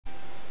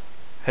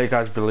Hey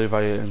guys, Believe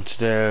I, and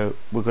today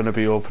we're going to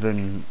be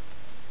opening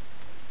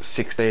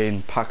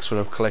 16 packs that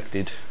I've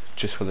collected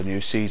just for the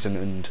new season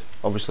and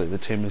obviously the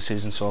team of the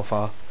season so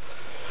far.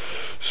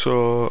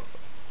 So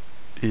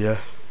yeah,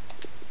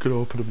 gonna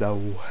open them now.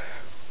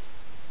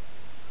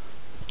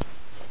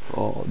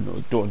 Oh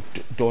no,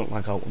 don't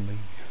lag out on me.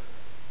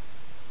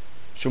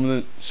 Some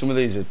of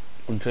these are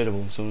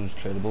untradeable, some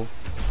of them are tradable.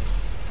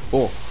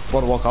 Oh,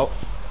 what a walkout!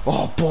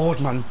 Oh,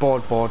 board man,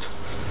 board.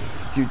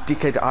 You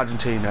dickhead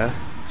Argentina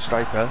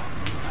striker.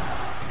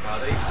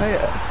 Hey,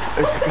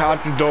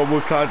 card's a normal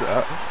card.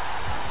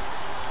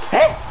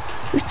 Hey,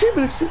 it's 2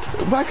 minutes.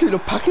 Why can't you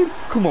pack him?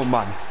 Come on,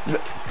 man.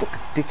 Fuck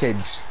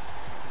dickheads.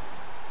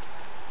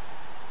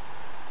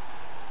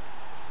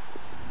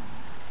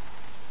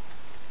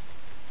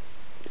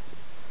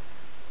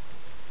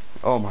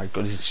 Oh my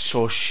god, he's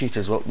so shit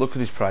as well. Look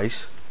at his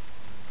price.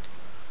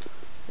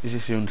 Is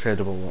this the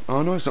untradeable one?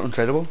 Oh no, it's not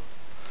untradeable.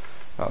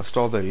 I'll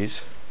store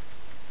these.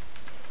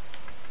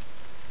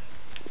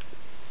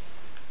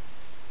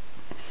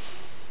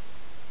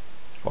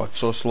 Oh, it's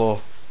so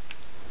slow.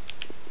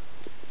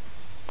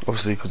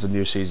 Obviously, because the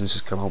new season's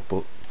just come out,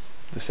 but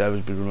the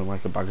server's been running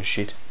like a bag of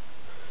shit.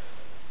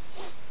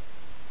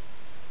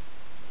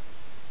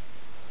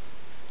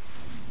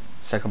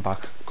 Second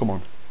pack, come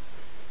on.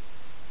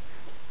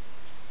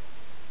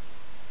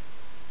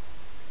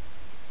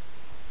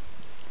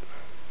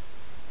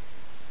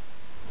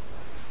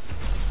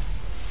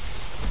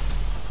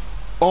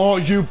 Oh,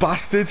 you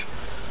bastard!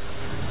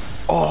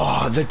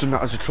 Oh, they've done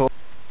that as a troll.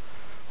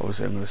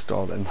 Obviously, I'm going to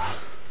store them.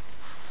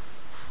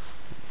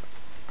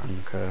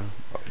 And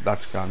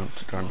that's gone up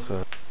to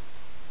transfer.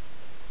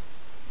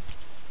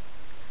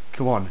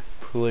 Come on,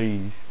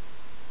 please.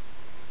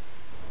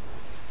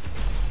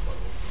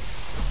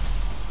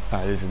 No,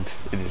 it isn't.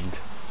 It isn't.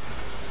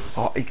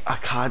 Oh, a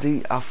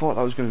Cardi. I thought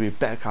that was going to be a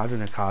better card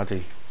than a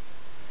Cardi.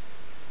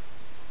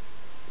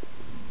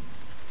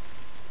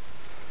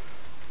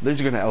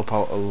 These are going to help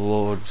out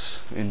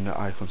loads in the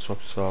icon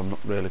swap, so I'm not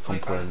really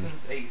complaining.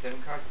 Anderson's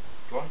 87 cards.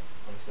 Go on,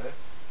 honestly.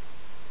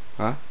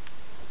 Huh?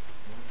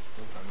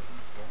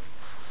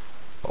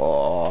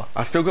 Oh,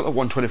 I still got the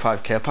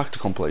 125k pack to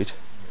complete.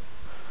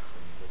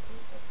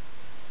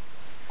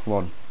 Come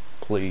on,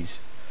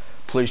 please.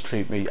 Please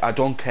treat me. I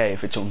don't care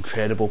if it's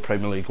untradeable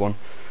Premier League one.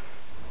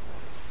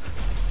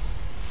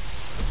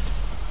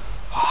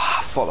 Oh,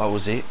 I thought that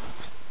was it.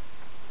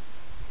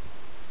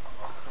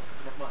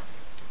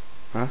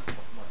 Huh?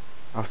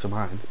 After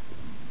mine?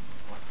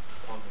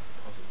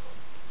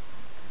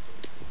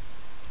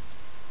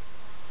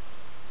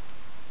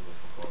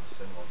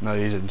 No,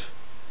 he isn't.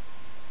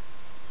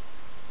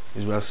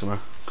 He's worth somewhere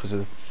because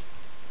of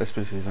the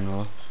SPCs and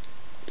all.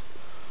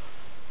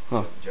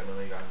 Oh.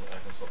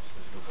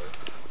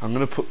 I'm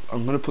gonna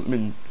put them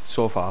in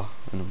so far,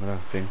 and I'm gonna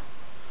think.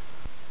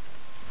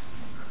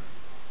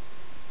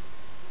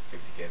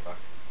 50k back.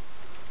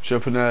 Should I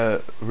open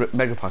a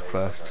mega pack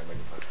first?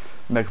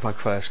 Mega pack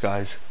first,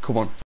 guys. Come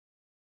on.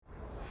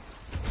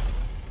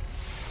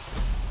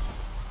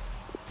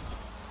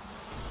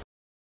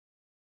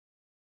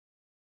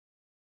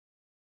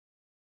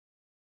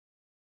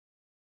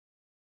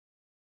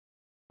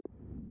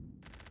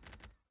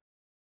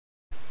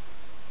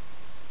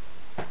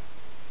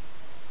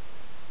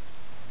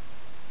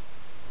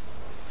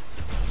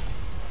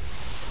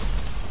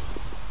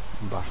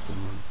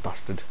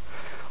 Bastard.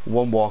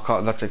 One walkout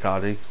and that's a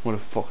Cardi. What a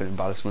fucking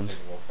embarrassment.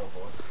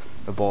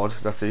 A board,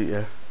 that's it,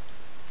 yeah.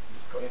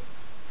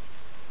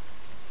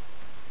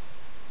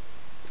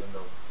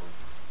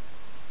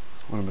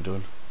 What am I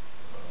doing?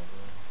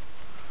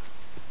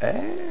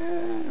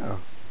 Oh.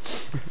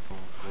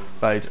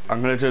 Right,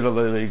 I'm gonna do the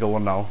legal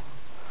one now.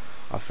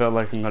 I feel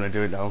like I'm gonna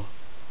do it now.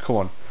 Come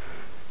on.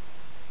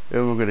 Who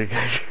am I gonna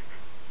get?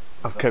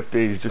 I've kept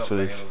these just for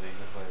this.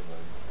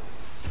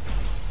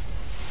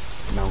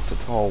 Not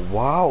at all.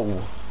 Wow.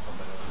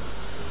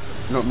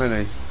 Not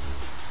many.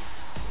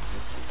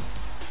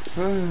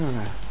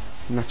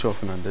 Nacho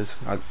Fernandez.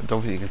 I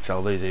don't think you can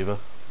sell these either.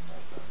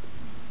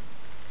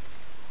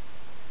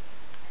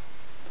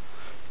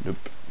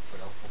 Nope.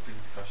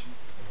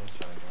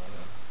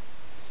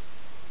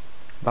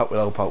 That will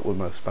help out with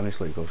my Spanish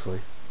league,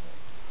 obviously.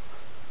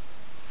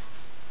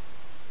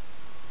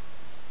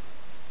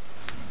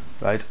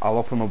 Right, I'll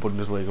open my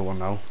Bundesliga one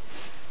now.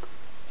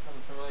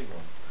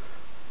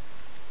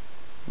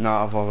 No,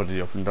 I've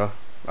already opened her.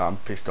 I'm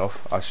pissed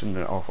off. I shouldn't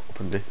have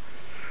opened it.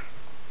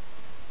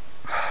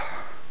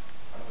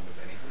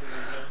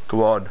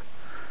 Come on.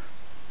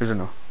 Isn't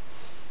there?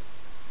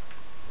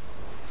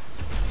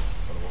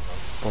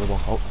 Gotta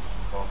walk out.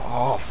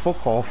 Oh,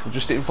 fuck off. I'm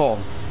just hitting form.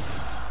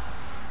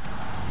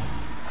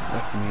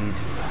 Left mid.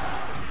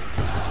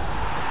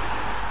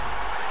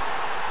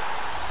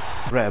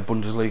 Rare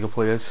Bundesliga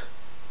players.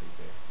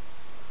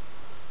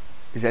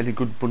 Is there any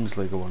good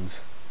Bundesliga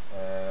ones?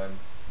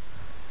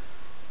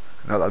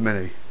 Not that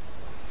many.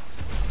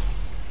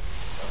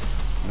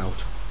 No.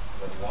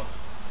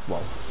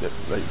 Well,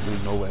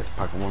 there's no way to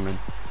pack one in.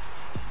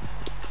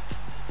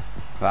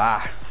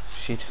 Ah,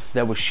 shit.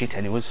 There was shit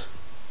anyways.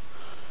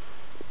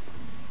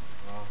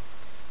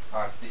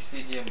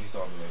 CDM we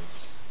saw anyway.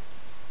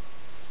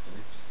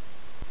 Phillips.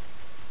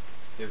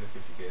 Save the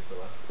 50k for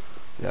last.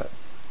 Yeah.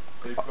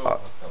 Did he pro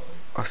pack that one?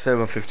 I save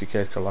my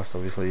 50k to last,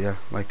 obviously, yeah.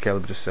 Like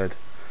Caleb just said.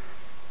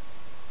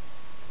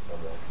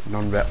 Non-red.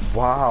 Non-red.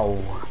 Wow.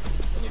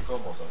 Any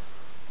promos on?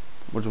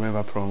 What do you mean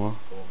by promo?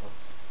 Promo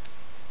packs.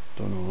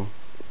 Don't know.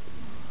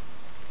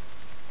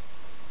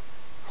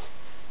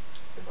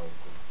 Say no,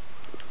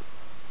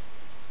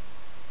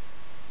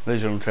 good.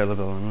 These are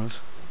untrailable animals.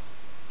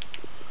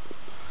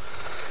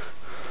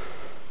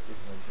 See if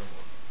there's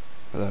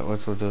any promos.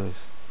 What's the do this?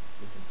 See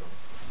if there's any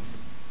promos.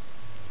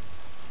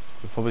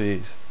 It probably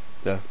is.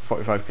 Yeah,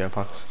 45k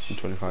packs and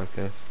 25k.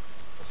 I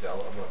say, I'm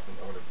gonna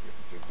get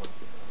some few points.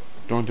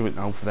 Don't do it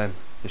now for them.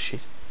 The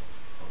shit.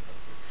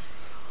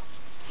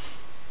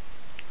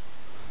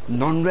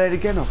 Non-red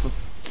again off a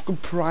fucking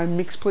prime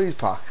mix please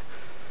pack.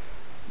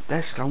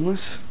 They're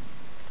scumless.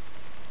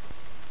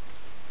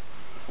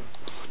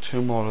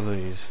 2 more of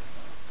these.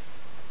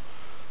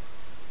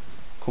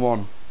 Come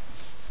on.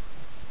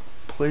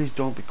 Please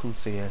don't be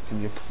conceited.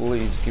 Can you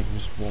please give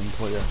us one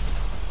player?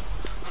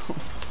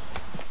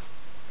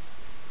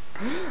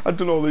 I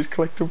don't know these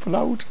collecting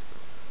out.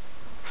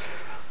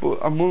 But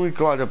I'm really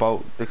glad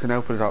about they can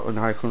help us out in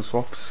icon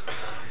swaps.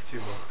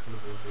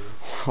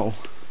 Wow.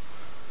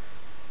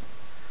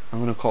 I'm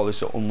gonna call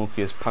this the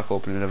unluckiest pack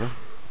opening ever.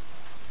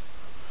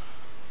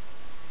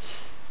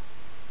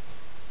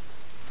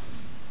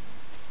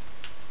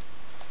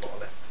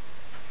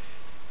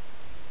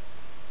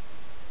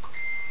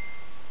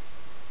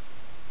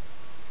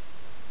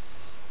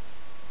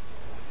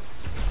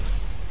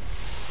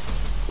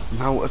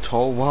 Not at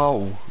all,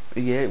 wow.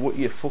 Yeah, what are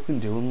you fucking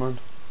doing, man?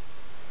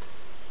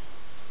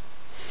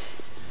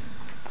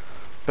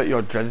 Bet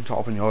you're dreading to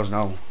open yours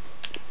now.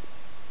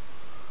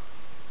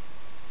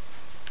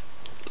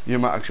 You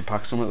might actually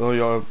pack something though,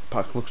 your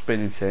pack looks been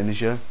insane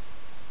this year.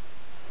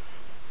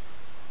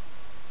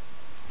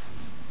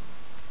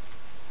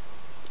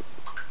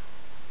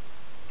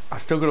 I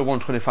still got a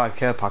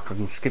 125k pack, I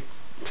can skip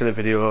to the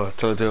video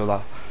till I do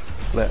that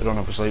later on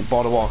obviously.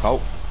 Board a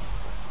walkout.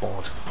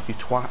 Board. You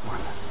twat,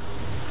 man.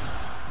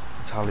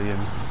 Italian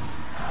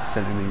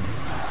centimede.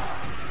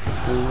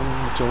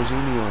 Ooh,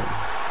 Jorginho.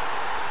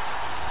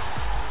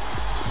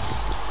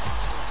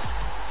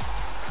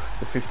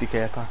 The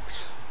 50k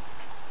packs.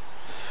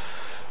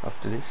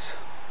 After this.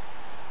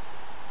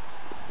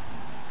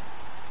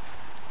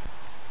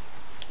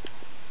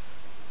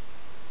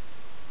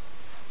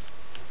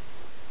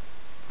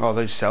 Oh,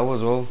 they sell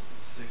as well.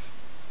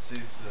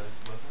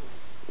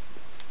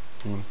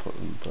 I'm gonna put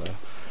them there.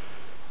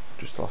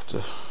 Just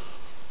after.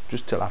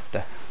 Just till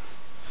after.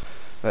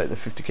 Right, the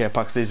 50k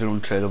packs, these are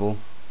untradeable.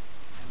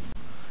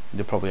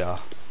 They probably are.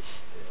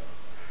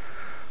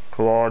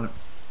 Come on.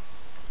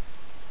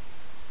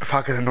 If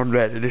I get a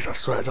non-red in this, I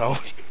swear it's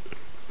out.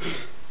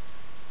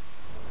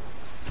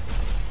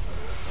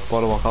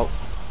 Board a walkout.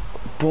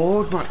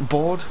 Board, man.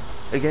 Board.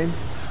 Again.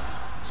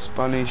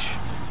 Spanish.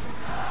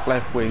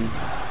 Left wing.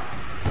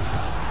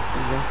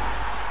 What is that?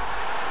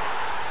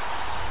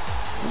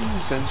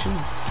 Attention.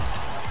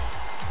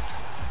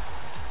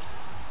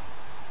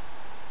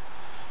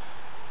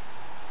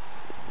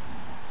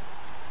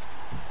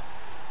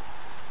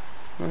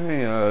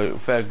 Hey,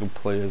 fair good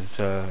players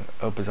to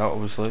help us out,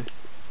 obviously.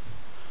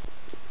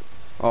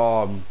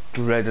 Oh, I'm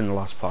dreading the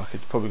last pack.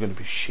 It's probably going to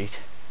be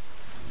shit.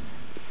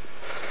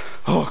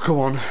 Oh, come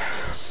on.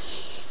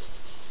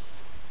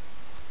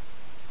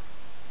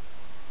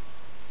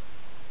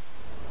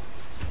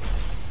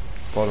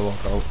 Board a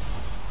walkout.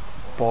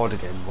 Board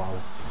again, wow.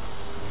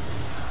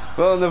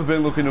 Well, I've never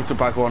been lucky enough to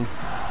pack one.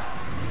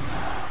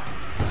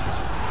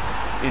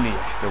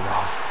 Iniesta,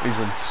 wow. He's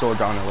been so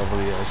downhill over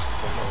the years.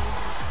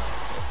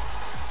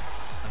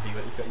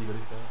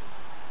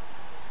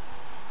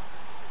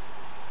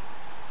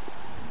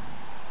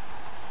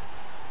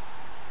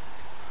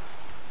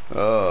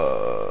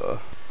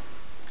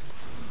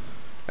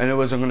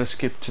 Anyways, I'm going to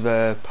skip to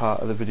the part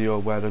of the video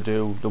where I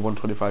do the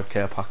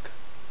 125k pack.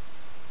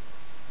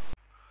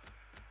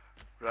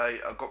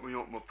 Right, I got my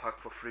ultimate pack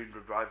for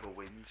 300 rival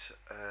wins.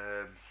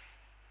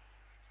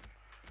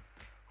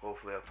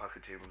 Hopefully I'll pack a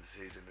team of the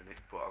season in it,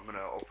 but I'm going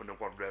to open the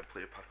 1 rare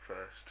player pack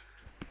first.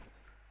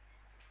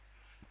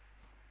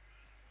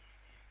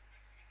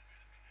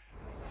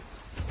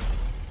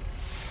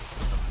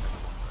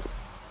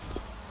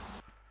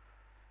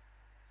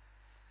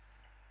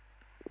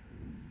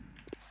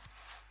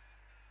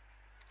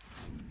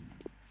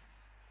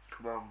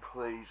 Come on,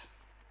 please.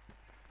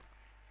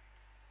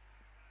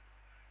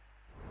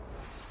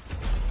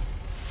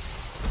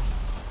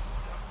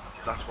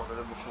 That's one of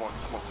them. Come on,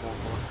 come on, come on,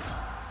 come on.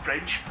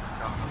 French?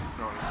 No,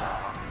 no, it's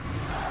not.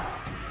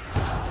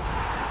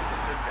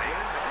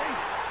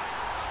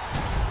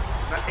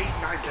 That 8,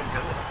 9, 10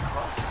 million, that's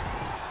class.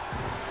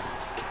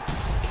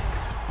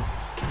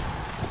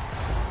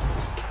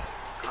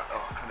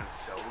 Oh, I can't even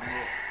sell them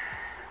yet.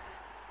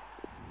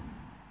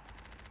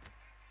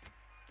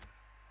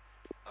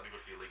 That'd be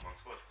good for your League 1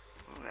 squad.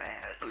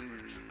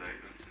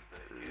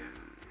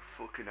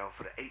 Fucking hell,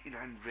 for the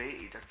 89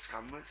 rated, that's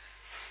scammers.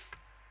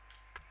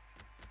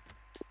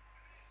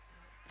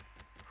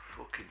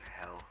 Fucking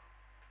hell.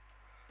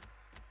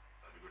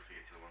 That'd be good for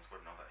you to the one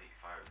squad now that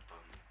 85 done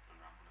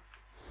around with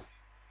it.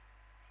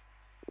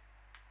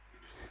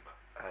 You can just get him back.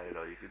 I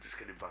know, you could just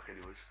get him back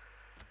anyways.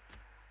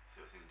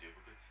 See what's in the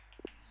duplicates.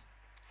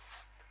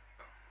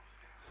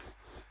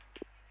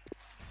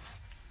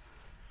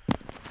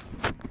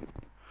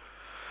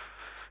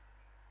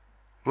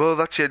 Well,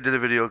 that's the end of the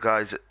video,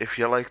 guys. If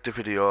you liked the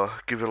video,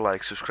 give it a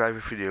like, subscribe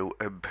if you're new,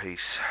 and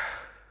peace.